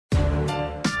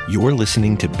You're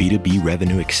listening to B2B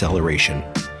Revenue Acceleration,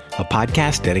 a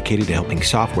podcast dedicated to helping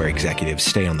software executives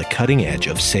stay on the cutting edge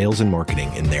of sales and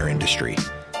marketing in their industry.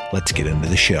 Let's get into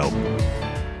the show.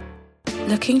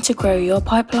 Looking to grow your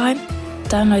pipeline?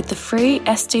 Download the free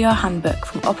SDR handbook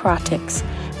from Operatics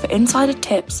for insider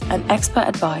tips and expert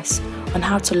advice on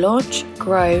how to launch,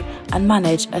 grow, and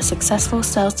manage a successful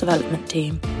sales development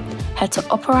team. Head to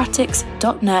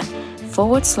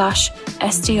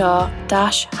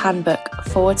operatics.net/SDR-handbook/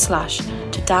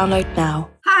 to download now.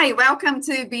 Hi, welcome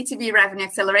to B2B Revenue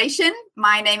Acceleration.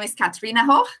 My name is Katrina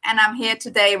Hoch, and I'm here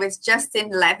today with Justin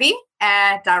Levy,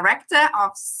 Director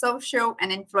of Social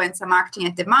and Influencer Marketing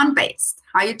at Demandbase.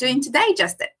 How are you doing today,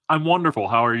 Justin? I'm wonderful.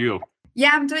 How are you?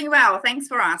 Yeah, I'm doing well. Thanks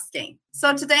for asking.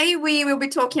 So today we will be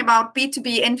talking about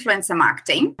B2B influencer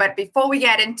marketing. But before we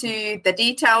get into the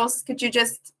details, could you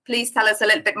just please tell us a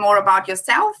little bit more about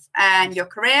yourself and your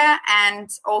career and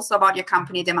also about your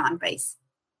company, Demandbase?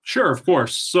 Sure, of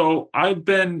course. So I've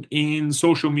been in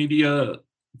social media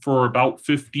for about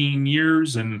 15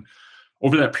 years. And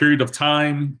over that period of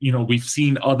time, we've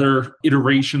seen other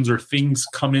iterations or things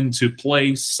come into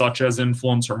place, such as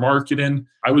influencer marketing.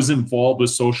 I was involved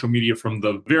with social media from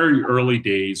the very early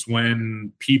days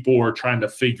when people were trying to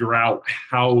figure out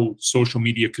how social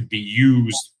media could be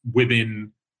used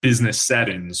within business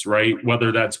settings, right?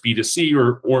 Whether that's B2C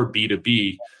or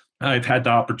B2B. I've had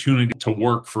the opportunity to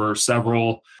work for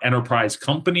several enterprise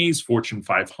companies, Fortune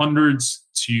 500s,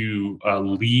 to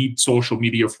lead social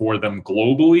media for them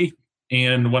globally.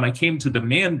 And when I came to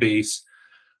Demandbase,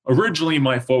 originally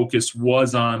my focus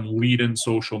was on leading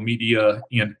social media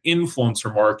and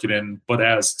influencer marketing. But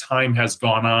as time has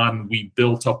gone on, we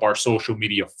built up our social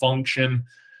media function.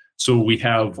 So we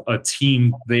have a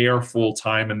team there full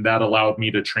time, and that allowed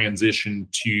me to transition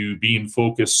to being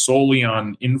focused solely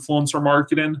on influencer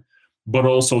marketing, but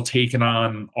also taking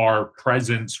on our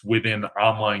presence within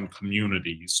online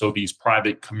communities. So these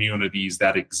private communities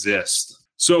that exist.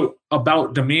 So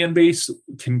about Demandbase,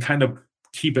 can kind of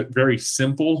keep it very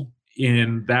simple.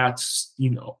 And that's,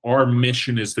 our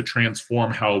mission is to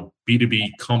transform how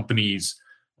B2B companies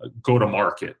go to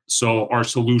market. So our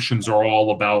solutions are all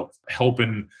about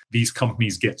helping these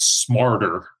companies get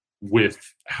smarter with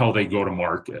how they go to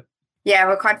market. Yeah,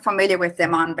 we're quite familiar with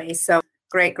Demandbase. So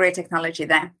great technology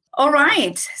there. All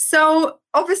right. So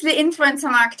obviously, influencer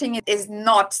marketing is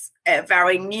not a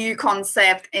very new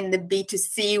concept in the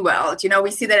B2C world.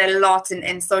 We see that a lot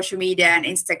in social media and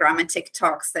Instagram and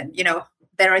TikToks. And,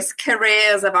 there is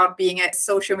careers about being a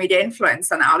social media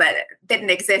influencer now that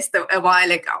didn't exist a while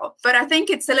ago. But I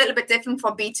think it's a little bit different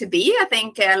for B2B. I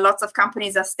think lots of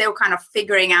companies are still kind of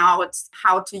figuring out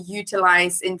how to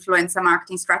utilize influencer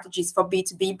marketing strategies for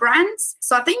B2B brands.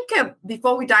 So I think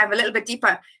before we dive a little bit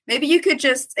deeper, maybe you could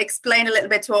just explain a little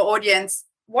bit to our audience,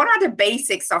 what are the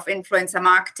basics of influencer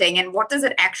marketing and what does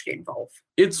it actually involve?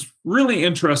 It's really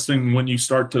interesting when you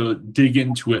start to dig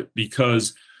into it,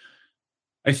 because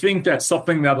I think that's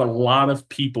something that a lot of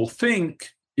people think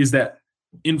is that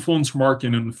influencer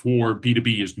marketing for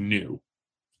B2B is new.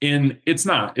 And it's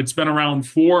not. It's been around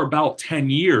for about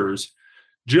 10 years.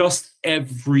 Just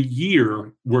every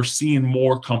year, we're seeing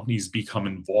more companies become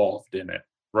involved in it,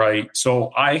 right?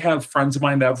 So I have friends of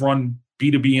mine that have run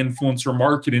B2B influencer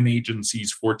marketing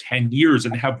agencies for 10 years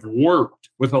and have worked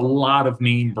with a lot of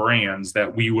name brands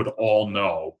that we would all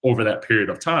know over that period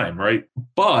of time, right?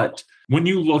 But when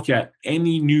you look at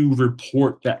any new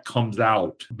report that comes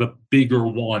out, the bigger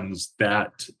ones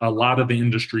that a lot of the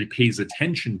industry pays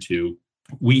attention to,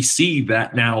 we see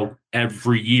that now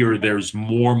every year there's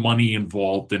more money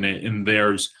involved in it and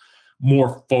there's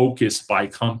more focus by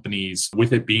companies,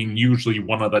 with it being usually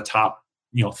one of the top,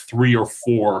 3 or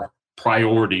 4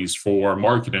 priorities for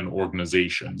marketing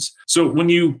organizations. So when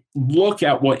you look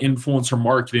at what influencer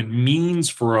marketing means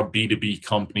for a B2B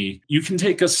company, you can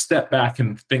take a step back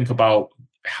and think about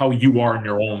how you are in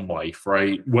your own life,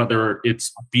 right? Whether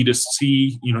it's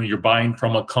B2C, you're buying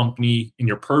from a company in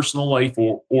your personal life,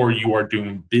 or you are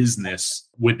doing business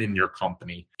within your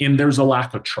company. And there's a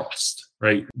lack of trust,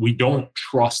 right? We don't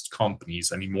trust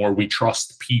companies anymore. We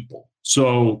trust people.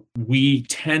 So we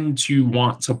tend to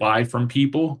want to buy from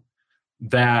people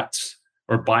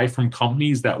buy from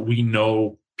companies that we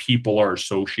know people are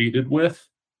associated with,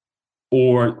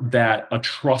 or that a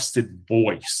trusted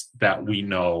voice that we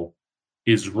know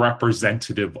is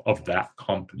representative of that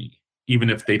company,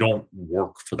 even if they don't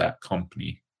work for that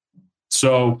company.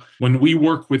 So when we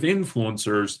work with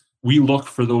influencers, we look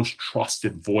for those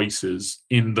trusted voices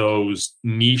in those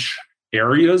niche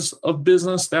areas of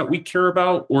business that we care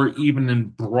about, or even in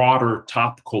broader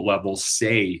topical levels,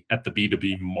 say at the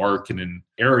B2B marketing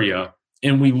area,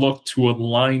 and we look to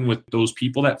align with those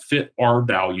people that fit our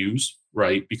values,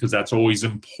 right? Because that's always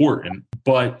important,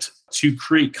 but to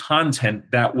create content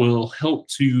that will help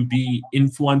to be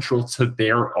influential to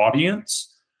their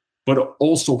audience, but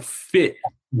also fit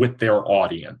with their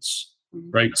audience,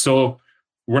 right? So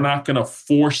we're not going to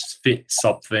force fit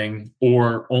something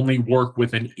or only work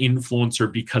with an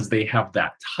influencer because they have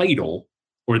that title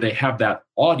or they have that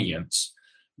audience.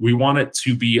 We want it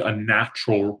to be a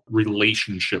natural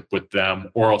relationship with them,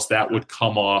 or else that would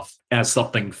come off as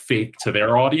something fake to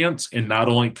their audience. And not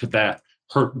only could that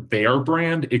hurt their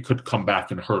brand, it could come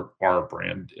back and hurt our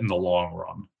brand in the long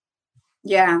run.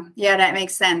 Yeah, that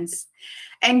makes sense.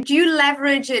 And do you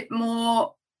leverage it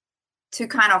more to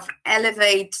kind of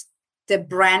elevate the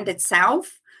brand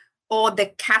itself or the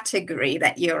category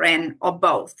that you're in, or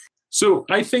both? So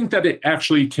I think that it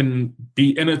actually can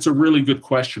be, and it's a really good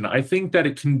question. I think that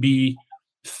it can be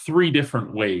three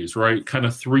different ways, right? Kind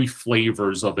of three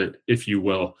flavors of it, if you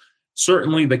will.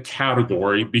 Certainly the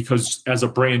category, because as a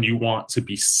brand, you want to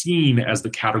be seen as the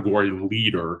category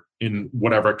leader in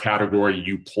whatever category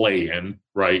you play in,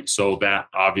 right? So that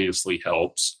obviously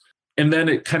helps. And then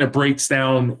it kind of breaks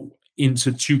down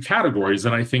into two categories.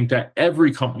 And I think that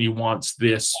every company wants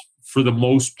this for the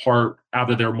most part out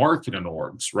of their marketing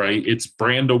orgs, right? It's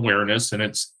brand awareness and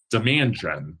it's demand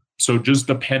gen. So just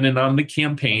depending on the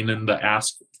campaign and the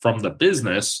ask from the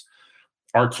business,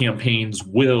 our campaigns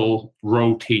will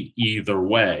rotate either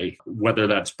way, whether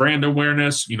that's brand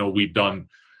awareness. We've done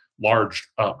large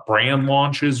brand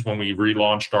launches. When we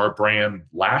relaunched our brand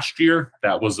last year,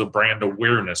 that was a brand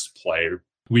awareness play.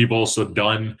 We've also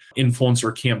done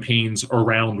influencer campaigns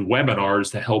around webinars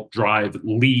to help drive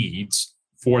leads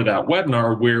for that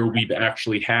webinar, where we've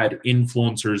actually had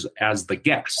influencers as the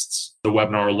guests, the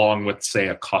webinar along with, say,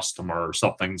 a customer or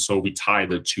something. So we tie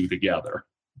the two together.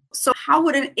 So how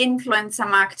would an influencer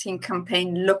marketing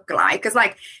campaign look like? Because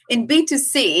like in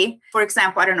B2C, for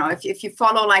example, I don't know, if you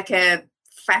follow like a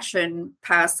fashion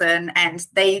person and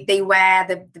they wear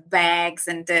the bags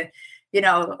and the,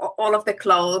 all of the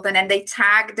clothes, and then they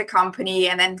tag the company,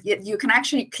 and then you can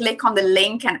actually click on the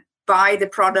link and buy the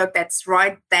product that's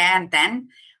right there and then.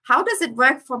 How does it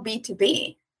work for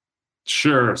B2B?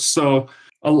 Sure. So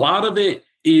a lot of it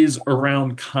is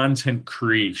around content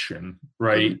creation,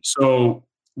 right? Mm-hmm. So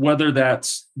whether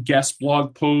that's guest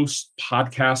blog posts,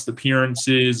 podcast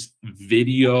appearances,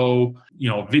 video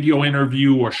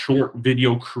interview or short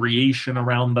video creation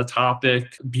around the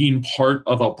topic, being part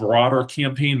of a broader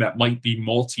campaign that might be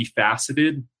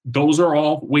multifaceted. Those are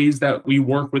all ways that we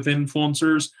work with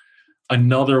influencers.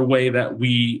 Another way that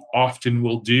we often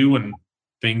will do, and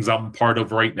things I'm part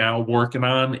of right now working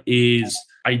on, is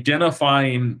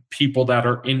identifying people that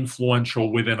are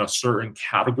influential within a certain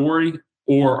category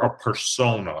or a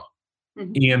persona,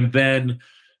 and then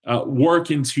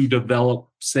working to develop,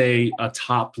 say, a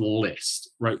top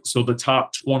list, right? So the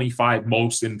top 25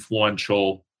 most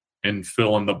influential and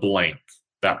fill in the blank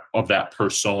of that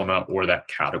persona or that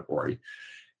category.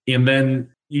 And then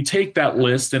you take that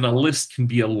list, and a list can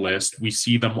be a list. We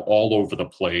see them all over the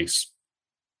place.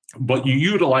 But you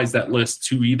utilize that list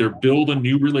to either build a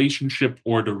new relationship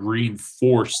or to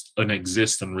reinforce an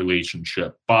existing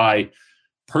relationship by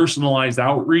personalized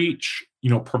outreach,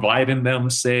 providing them,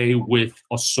 say, with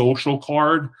a social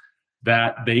card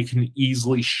that they can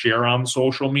easily share on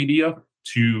social media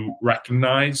to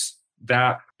recognize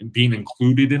that being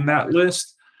included in that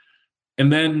list.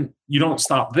 And then you don't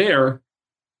stop there.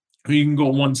 You can go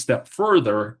one step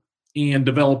further and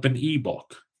develop an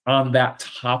ebook on that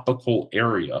topical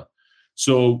area.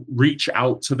 So reach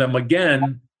out to them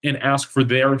again and ask for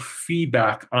their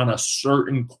feedback on a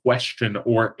certain question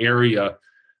or area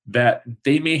that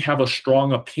they may have a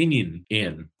strong opinion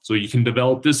in. So you can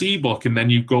develop this ebook, and then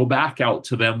you go back out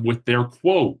to them with their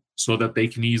quote so that they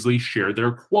can easily share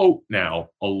their quote now,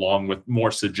 along with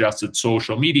more suggested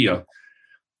social media.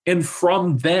 And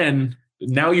from then,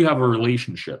 now you have a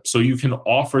relationship. So you can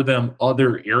offer them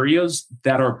other areas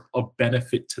that are of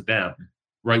benefit to them,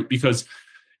 right? Because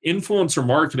influencer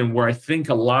marketing, where I think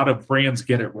a lot of brands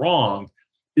get it wrong,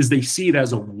 is they see it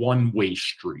as a one-way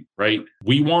street, right?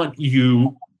 We want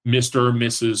you, Mr. or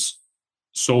Mrs.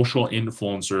 Social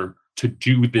Influencer, to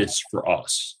do this for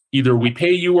us. Either we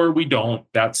pay you or we don't.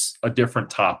 That's a different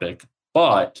topic.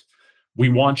 But we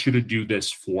want you to do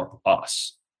this for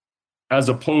us, as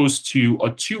opposed to a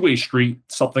two-way street,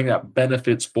 something that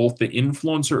benefits both the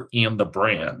influencer and the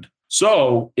brand.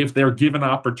 So if they're given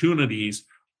opportunities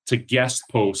to guest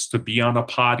post, to be on a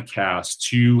podcast,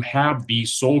 to have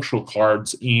these social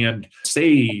cards and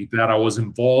say that I was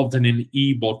involved in an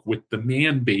ebook with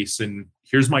Demand Base and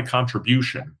here's my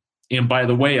contribution, And by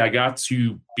the way, I got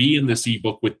to be in this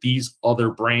ebook with these other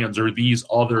brands or these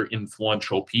other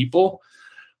influential people.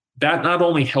 That not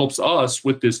only helps us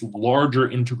with this larger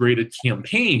integrated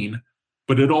campaign,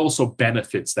 but it also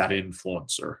benefits that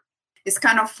influencer. It's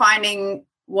kind of finding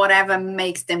whatever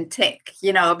makes them tick,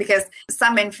 because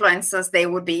some influencers, they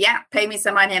would be, yeah, pay me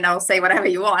some money and I'll say whatever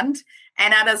you want.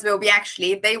 And others will be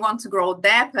actually, they want to grow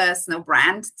their personal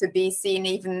brand to be seen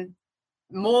even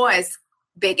more as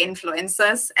big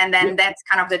influencers. And then that's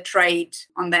kind of the trade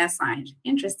on their side.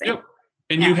 Interesting. Yep.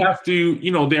 And you have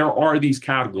to, there are these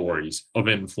categories of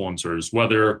influencers,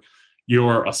 whether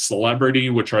you're a celebrity,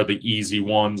 which are the easy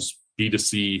ones,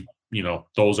 B2C,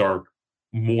 those are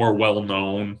more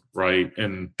well-known, right?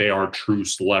 And they are true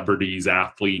celebrities,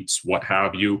 athletes, what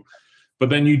have you. But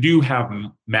then you do have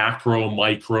macro,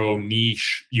 micro,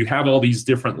 niche. You have all these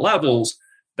different levels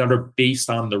that are based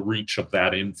on the reach of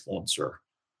that influencer.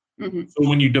 Mm-hmm. So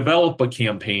when you develop a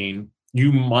campaign,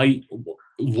 you might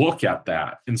look at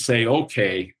that and say,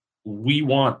 okay, we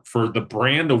want, for the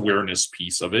brand awareness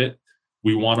piece of it,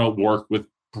 we want to work with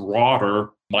broader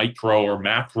micro or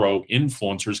macro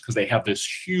influencers because they have this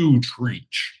huge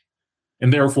reach.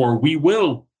 And therefore we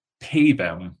will pay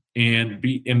them and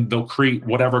they'll create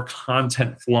whatever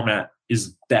content format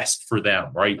is best for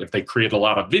them, right? If they create a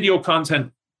lot of video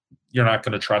content, you're not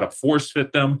going to try to force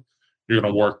fit them. You're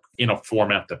going to work in a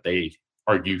format that they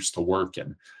are used to work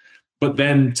in. But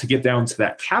then to get down to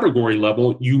that category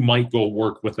level, you might go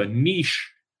work with a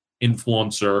niche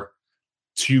influencer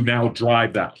to now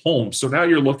drive that home. So now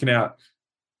you're looking at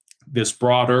this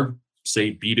broader,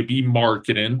 say, B2B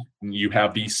marketing. And you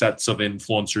have these sets of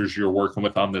influencers you're working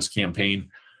with on this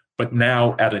campaign. But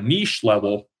now at a niche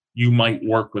level, you might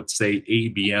work with, say,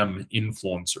 ABM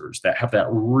influencers that have that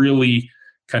really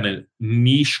kind of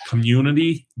niche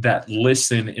community that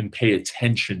listen and pay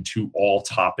attention to all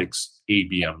topics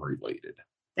ABM related.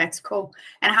 That's cool.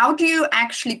 And how do you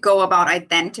actually go about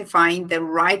identifying the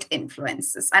right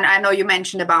influencers? And I know you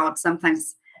mentioned about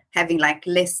sometimes having like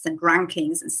lists and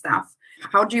rankings and stuff.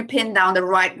 How do you pin down the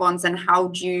right ones and how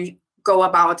do you go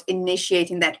about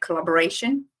initiating that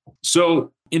collaboration?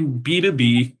 So in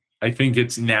B2B, I think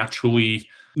it's naturally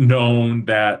known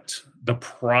that the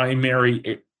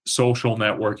primary social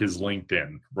network is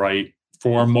LinkedIn, right?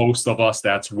 For most of us,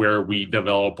 that's where we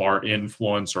develop our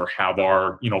influence or have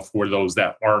our, for those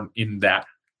that aren't in that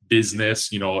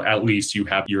business, at least you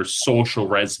have your social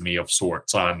resume of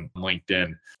sorts on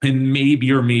LinkedIn, and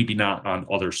maybe or maybe not on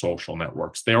other social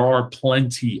networks. There are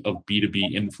plenty of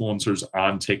B2B influencers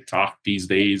on TikTok these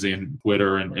days and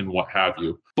Twitter and what have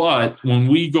you. But when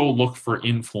we go look for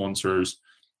influencers,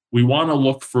 we want to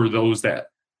look for those that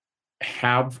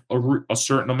have a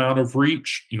certain amount of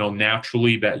reach,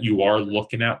 naturally that you are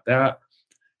looking at that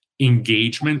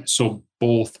engagement. So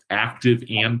both active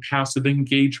and passive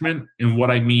engagement. And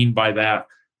what I mean by that,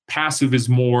 passive is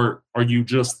more, are you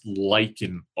just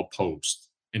liking a post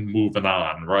and moving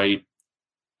on, right?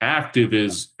 Active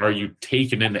is, are you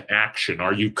taking into action?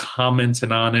 Are you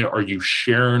commenting on it? Are you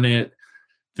sharing it?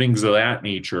 Things of that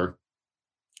nature.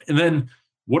 And then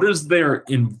what is their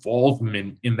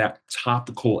involvement in that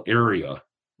topical area,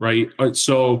 right?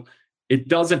 So it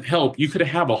doesn't help. You could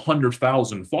have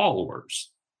 100,000 followers,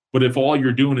 but if all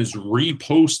you're doing is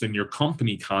reposting your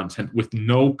company content with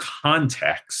no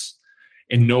context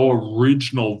and no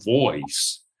original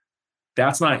voice,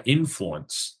 that's not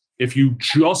influence. If you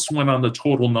just went on the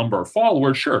total number of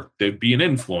followers, sure, they'd be an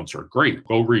influencer. Great,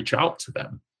 go reach out to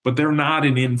them. But they're not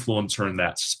an influencer in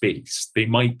that space. They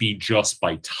might be just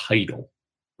by title.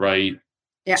 Right.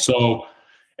 Yeah. So,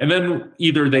 and then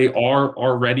either they are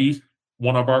already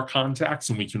one of our contacts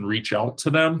and we can reach out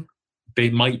to them. They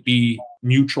might be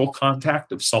mutual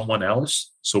contact of someone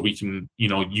else. So we can,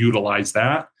 utilize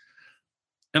that.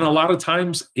 And a lot of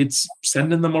times it's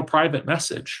sending them a private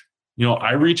message.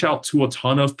 I reach out to a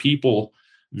ton of people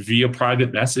via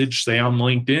private message, say on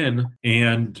LinkedIn,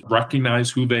 and recognize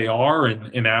who they are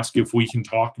and ask if we can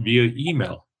talk via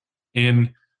email.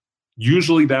 And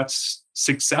usually that's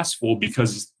successful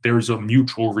because there's a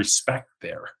mutual respect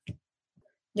there.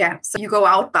 Yeah. So you go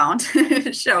outbound,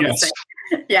 shall we say.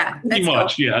 Yeah. Pretty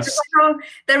much, yes.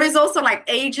 There is also like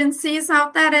agencies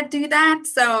out there that do that.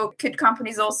 So could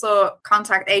companies also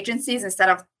contact agencies instead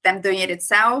of them doing it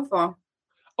itself or?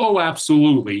 Oh,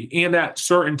 absolutely. And at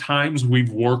certain times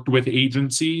we've worked with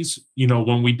agencies,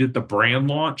 when we did the brand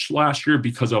launch last year,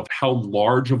 because of how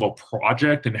large of a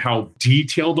project and how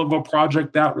detailed of a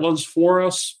project that was for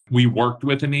us, we worked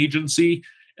with an agency.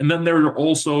 And then there are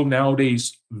also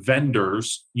nowadays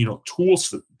vendors,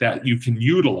 tools that you can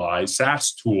utilize,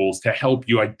 SaaS tools to help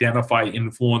you identify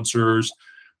influencers,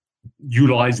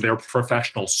 utilize their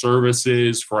professional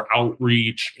services for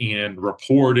outreach and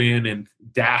reporting and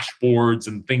dashboards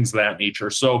and things of that nature.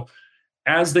 So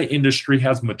as the industry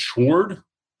has matured,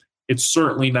 it's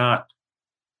certainly not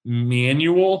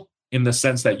manual in the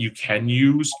sense that you can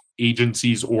use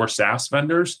agencies or SaaS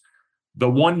vendors. The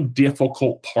one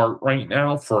difficult part right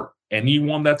now for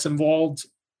anyone that's involved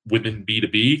within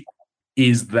B2B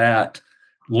is that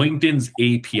LinkedIn's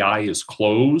API is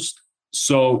closed.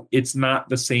 So it's not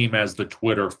the same as the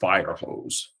Twitter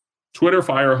Firehose. Twitter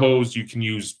Firehose, you can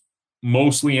use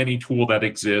mostly any tool that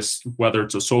exists, whether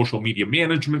it's a social media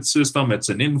management system, it's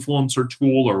an influencer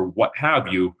tool, or what have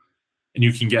you, and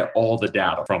you can get all the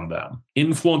data from them.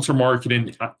 Influencer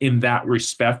marketing in that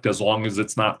respect, as long as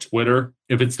it's not Twitter,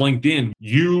 if it's LinkedIn,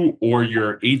 you or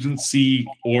your agency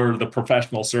or the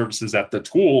professional services at the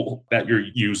tool that you're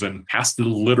using has to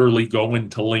literally go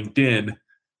into LinkedIn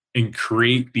and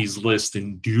create these lists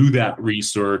and do that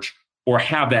research, or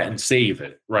have that and save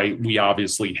it, right? We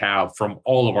obviously have, from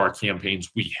all of our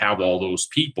campaigns, we have all those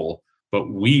people, but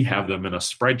we have them in a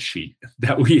spreadsheet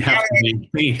that we have to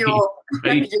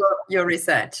maintain. Your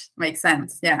research makes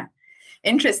sense. Yeah.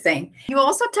 Interesting. You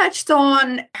also touched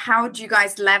on how do you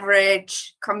guys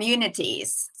leverage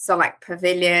communities? So like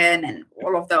Pavilion and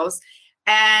all of those.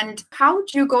 And how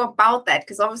do you go about that?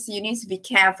 Because obviously you need to be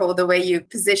careful the way you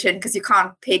position, because you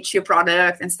can't pitch your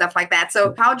product and stuff like that.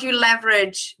 So how do you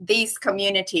leverage these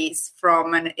communities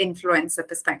from an influencer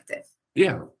perspective?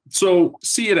 Yeah. So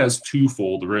see it as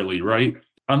twofold, really, right?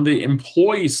 On the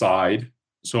employee side,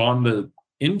 so on the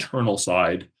internal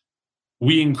side,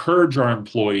 we encourage our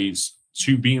employees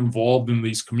to be involved in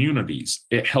these communities.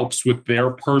 It helps with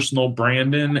their personal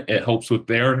branding. It helps with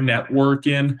their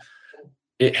networking.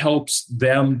 It helps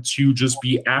them to just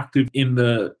be active in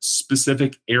the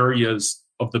specific areas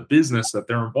of the business that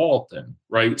they're involved in,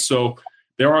 right? So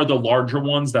there are the larger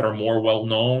ones that are more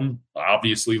well-known,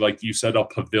 obviously, like you said, a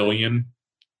Pavilion,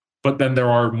 but then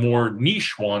there are more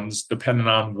niche ones depending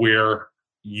on where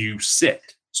you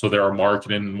sit. So there are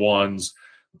marketing ones,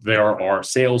 there are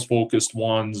sales-focused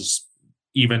ones,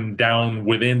 even down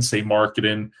within, say,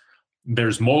 marketing.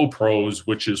 There's MoPros,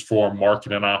 which is for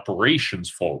marketing operations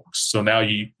folks. So now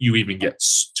you even get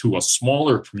to a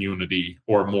smaller community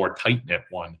or a more tight-knit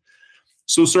one.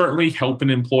 So certainly helping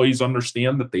employees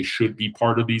understand that they should be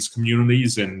part of these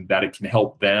communities and that it can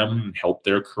help them and help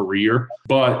their career.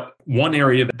 But one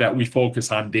area that we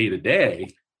focus on day to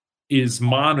day is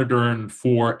monitoring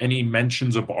for any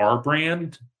mentions of our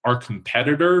brand, our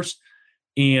competitors,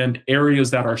 and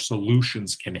areas that our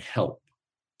solutions can help.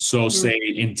 So say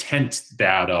intent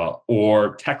data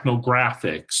or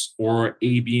technographics or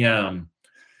ABM.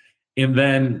 And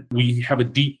then we have a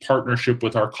deep partnership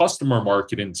with our customer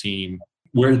marketing team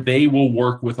where they will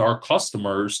work with our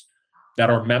customers that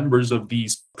are members of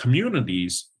these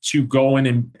communities to go in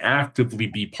and actively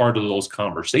be part of those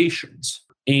conversations.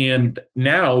 And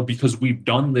now, because we've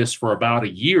done this for about a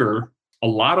year, a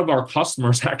lot of our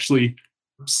customers actually,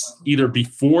 either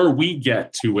before we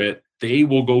get to it, they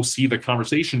will go see the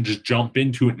conversation, just jump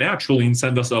into it naturally and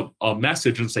send us a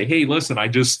message and say, hey, listen, I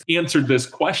just answered this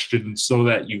question so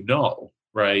that you know,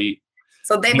 right?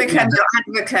 So they become your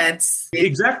advocates.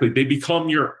 Exactly. They become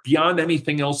your, beyond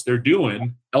anything else they're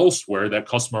doing elsewhere that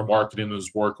customer marketing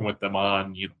is working with them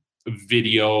on,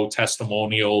 video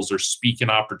testimonials or speaking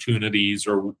opportunities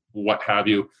or what have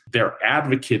you. They're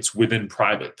advocates within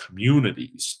private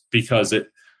communities because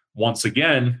once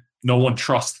again, no one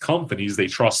trusts companies, they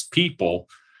trust people.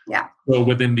 Yeah. So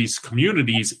within these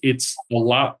communities, it's a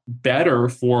lot better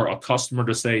for a customer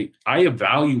to say, I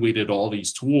evaluated all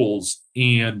these tools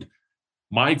and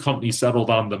my company settled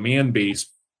on the Manbase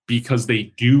because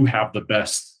they do have the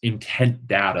best intent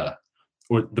data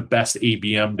or the best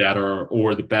ABM data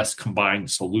or the best combined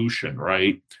solution,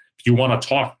 right? If you want to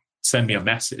talk, send me a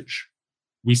message.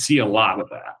 We see a lot of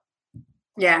that.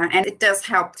 Yeah, and it does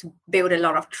help to build a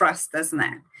lot of trust, doesn't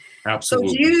it?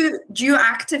 Absolutely. So do you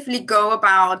actively go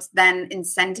about then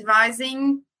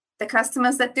incentivizing the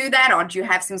customers that do that? Or do you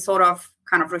have some sort of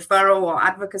kind of referral or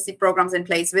advocacy programs in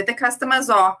place with the customers?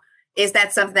 Or is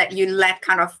that something that you let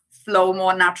kind of flow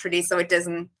more naturally so it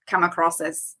doesn't come across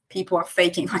as people are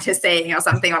faking what they're saying or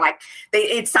something? Or like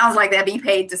it sounds like they're being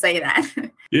paid to say that.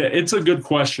 Yeah, it's a good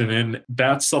question. And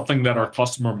that's something that our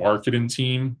customer marketing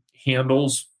team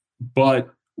handles. But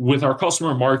with our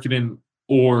customer marketing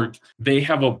org, they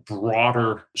have a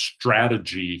broader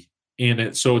strategy in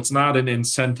it. So it's not an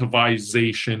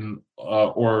incentivization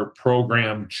or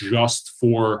program just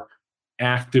for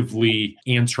actively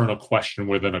answering a question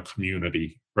within a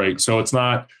community, right? So it's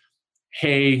not,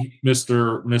 hey,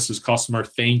 Mr. Mrs. Customer,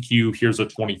 thank you. Here's a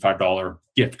 $25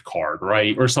 gift card,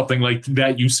 right? Or something like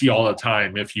that you see all the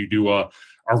time. If you do a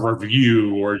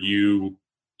review or you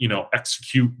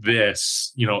execute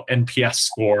this, NPS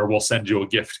score, we'll send you a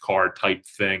gift card type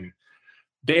thing.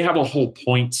 They have a whole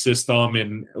point system,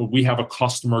 and we have a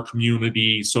customer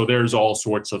community. So there's all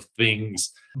sorts of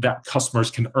things that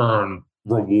customers can earn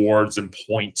rewards and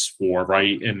points for,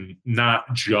 right? And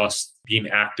not just being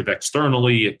active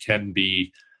externally. It can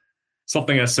be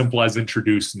something as simple as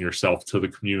introducing yourself to the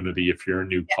community if you're a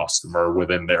new customer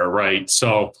within there, right?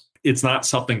 So it's not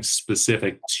something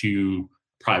specific to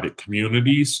private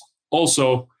communities.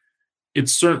 Also,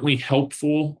 it's certainly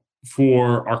helpful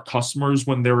for our customers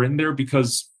when they're in there,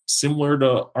 because similar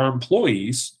to our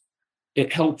employees,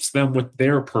 it helps them with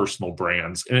their personal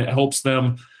brands, and it helps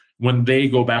them when they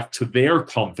go back to their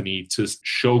company to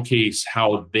showcase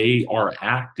how they are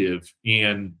active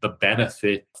and the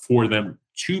benefit for them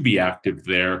to be active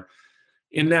there.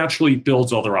 It naturally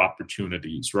builds other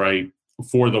opportunities, right?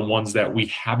 For the ones that we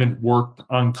haven't worked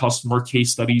on customer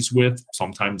case studies with,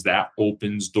 sometimes that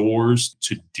opens doors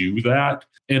to do that,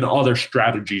 and other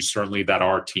strategies certainly that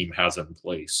our team has in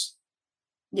place.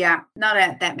 Yeah, no,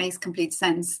 that makes complete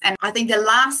sense. And I think the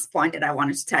last point that I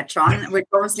wanted to touch on, which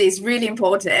obviously is really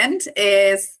important,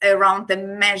 is around the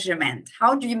measurement.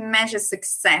 How do you measure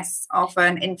success of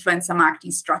an influencer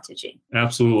marketing strategy?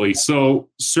 Absolutely. So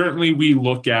certainly we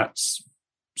look at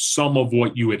some of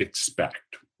what you would expect,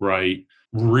 right?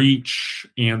 Reach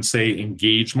and say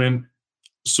engagement.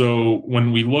 So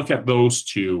when we look at those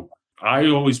two, I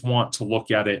always want to look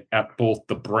at it at both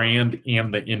the brand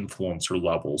and the influencer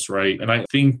levels, right? And I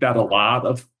think that a lot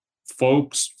of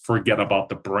folks forget about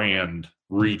the brand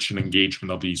reach and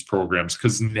engagement of these programs,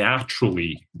 because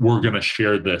naturally we're going to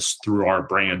share this through our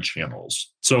brand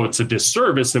channels. So it's a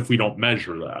disservice if we don't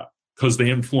measure that, because the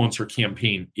influencer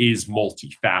campaign is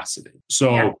multifaceted.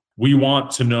 So we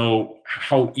want to know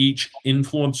how each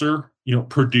influencer,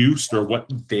 produced, or what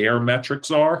their metrics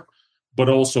are, but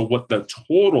also what the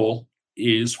total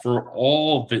is for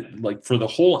all of it, like for the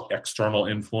whole external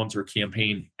influencer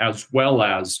campaign, as well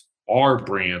as our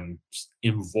brand's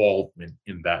involvement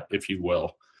in that, if you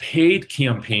will. Paid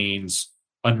campaigns,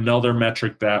 another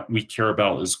metric that we care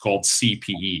about is called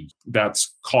CPE.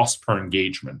 That's cost per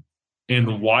engagement.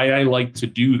 And why I like to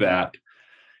do that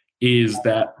is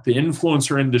that the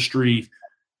influencer industry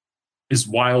is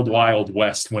wild, wild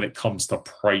west when it comes to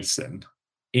pricing.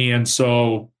 And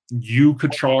so you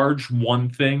could charge one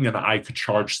thing and I could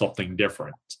charge something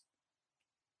different.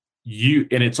 And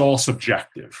it's all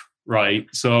subjective, right?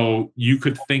 So you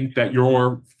could think that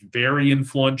you're very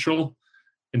influential,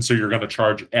 and so you're going to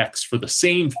charge X for the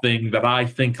same thing that I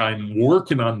think I'm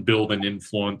working on building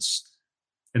influence,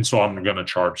 and so I'm going to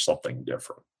charge something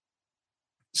different.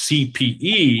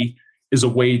 CPE is a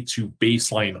way to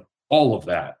baseline all of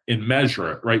that and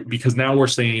measure it, right? Because now we're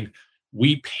saying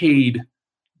we paid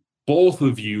both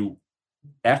of you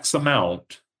X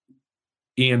amount,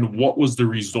 and what was the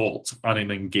result on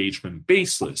an engagement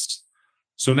basis?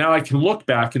 So now I can look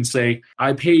back and say,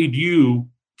 I paid you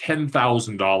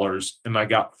 $10,000 and I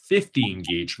got 50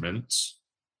 engagements.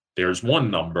 There's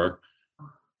one number.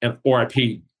 Or I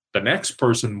paid the next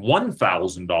person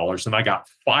 $1,000 and I got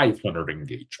 500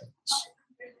 engagements.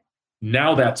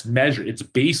 Now that's measured. It's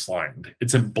baselined.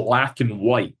 It's in black and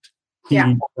white.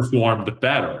 Who performed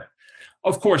better?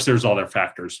 Of course, there's other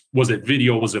factors. Was it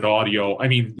video? Was it audio? I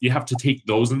mean, you have to take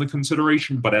those into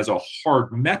consideration, but as a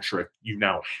hard metric, you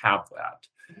now have that.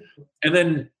 And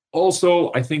then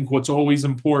also, I think what's always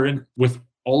important with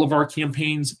all of our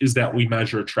campaigns is that we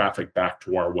measure traffic back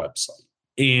to our website.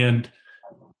 And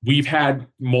we've had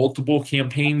multiple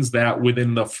campaigns that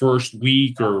within the first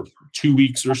week or 2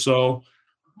 weeks or so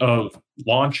of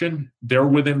launching, they're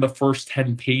within the first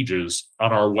 10 pages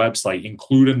on our website,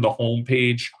 including the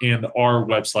homepage. And our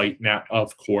website now,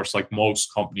 of course, like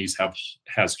most companies,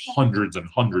 has hundreds and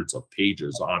hundreds of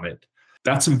pages on it.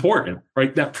 That's important,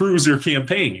 right? That proves your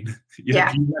campaign. You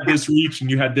had this reach and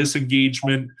you had this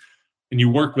engagement, and you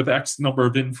work with X number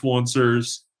of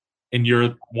influencers, and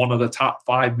you're one of the top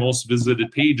 5 most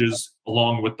visited pages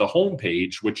along with the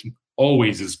homepage, which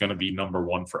always is going to be number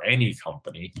one for any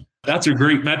company. That's a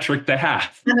great metric to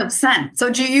have. 100%.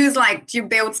 So do you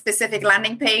build specific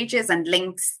landing pages and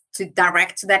links to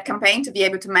direct to that campaign to be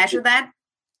able to measure that?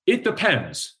 It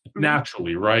depends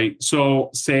naturally, right?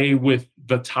 So say with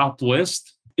the top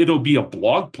list, it'll be a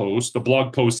blog post. The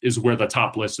blog post is where the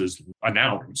top list is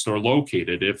announced or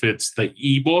located. If it's the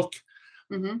ebook,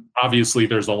 obviously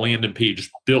there's a landing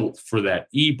page built for that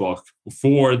ebook.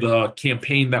 For the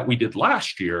campaign that we did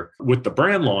last year with the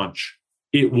brand launch,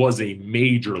 it was a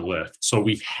major lift. So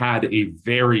we had a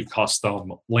very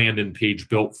custom landing page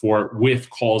built for it with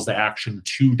calls to action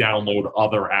to download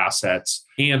other assets.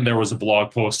 And there was a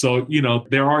blog post. So,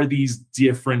 there are these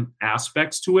different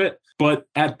aspects to it. But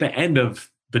at the end of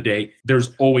the day,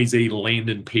 there's always a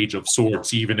landing page of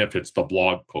sorts, even if it's the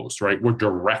blog post, right? We're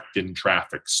directing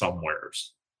traffic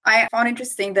somewheres. I found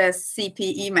interesting the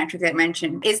CPE metric that I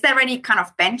mentioned. Is there any kind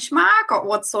of benchmark or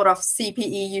what sort of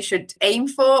CPE you should aim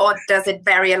for, or does it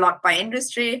vary a lot by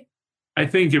industry? I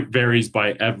think it varies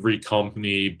by every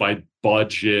company, by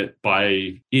budget,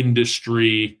 by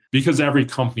industry, because every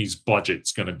company's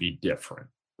budget's going to be different,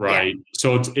 right? Yeah.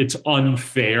 So it's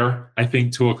unfair, I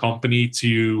think, to a company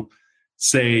to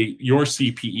say your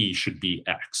CPE should be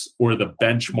X or the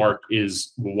benchmark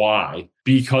is Y,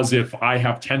 because if I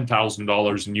have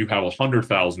 $10,000 and you have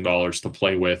 $100,000 to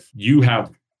play with, you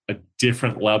have a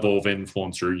different level of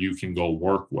influencer you can go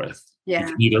work with. Yeah. You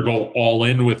can either go all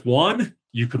in with one,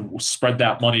 you could spread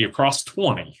that money across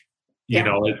 20.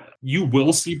 You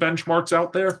will see benchmarks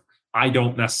out there. I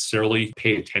don't necessarily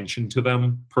pay attention to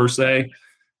them per se,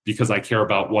 because I care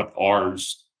about what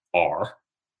ours are.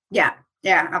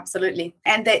 Yeah, absolutely.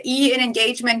 And the E in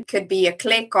engagement could be a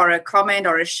click or a comment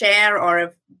or a share or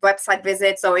a website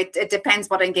visit. So it depends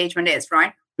what engagement is,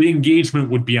 right? The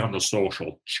engagement would be on the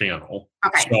social channel.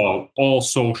 Okay. So all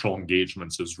social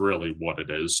engagements is really what it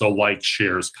is. So likes,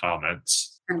 shares, comments.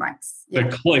 And likes. Yeah.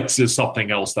 The clicks is something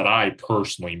else that I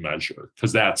personally measure,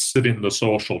 because that's in the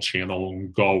social channel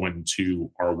and go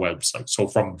into our website. So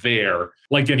from there,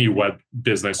 like any web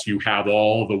business, you have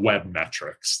all the web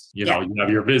metrics. You have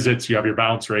your visits, you have your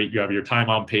bounce rate, you have your time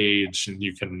on page, and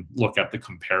you can look at the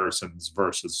comparisons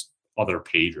versus other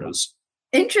pages.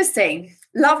 Interesting.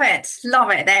 Love it.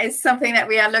 That is something that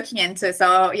we are looking into.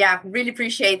 So really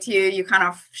appreciate you kind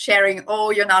of sharing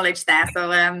all your knowledge there.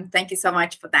 So thank you so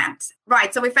much for that.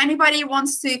 Right. So if anybody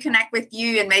wants to connect with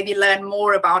you and maybe learn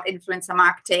more about influencer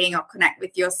marketing or connect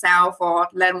with yourself or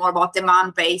learn more about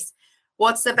Demandbase,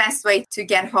 what's the best way to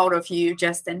get hold of you,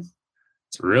 Justin?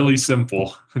 It's really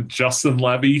simple. Justin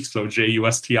Levy, so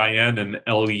Justin and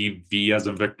LEV as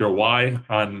in Victor Y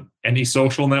on any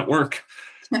social network.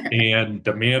 And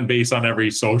Demandbase on every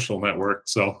social network.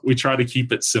 So we try to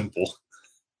keep it simple.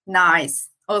 Nice.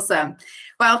 Awesome.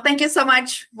 Well, thank you so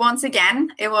much once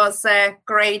again. It was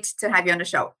great to have you on the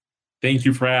show. Thank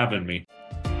you for having me.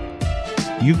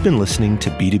 You've been listening to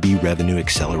B2B Revenue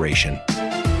Acceleration.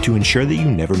 To ensure that you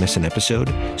never miss an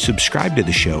episode, subscribe to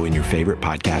the show in your favorite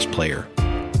podcast player.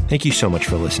 Thank you so much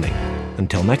for listening.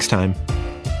 Until next time.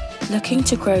 Looking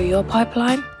to grow your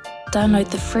pipeline? Download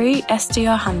the free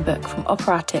SDR handbook from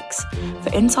Operatics for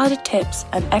insider tips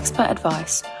and expert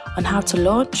advice on how to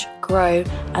launch, grow,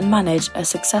 and manage a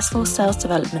successful sales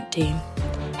development team.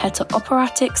 Head to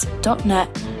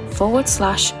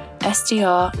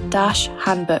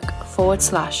operatics.net/SDR-handbook/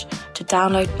 to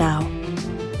download now.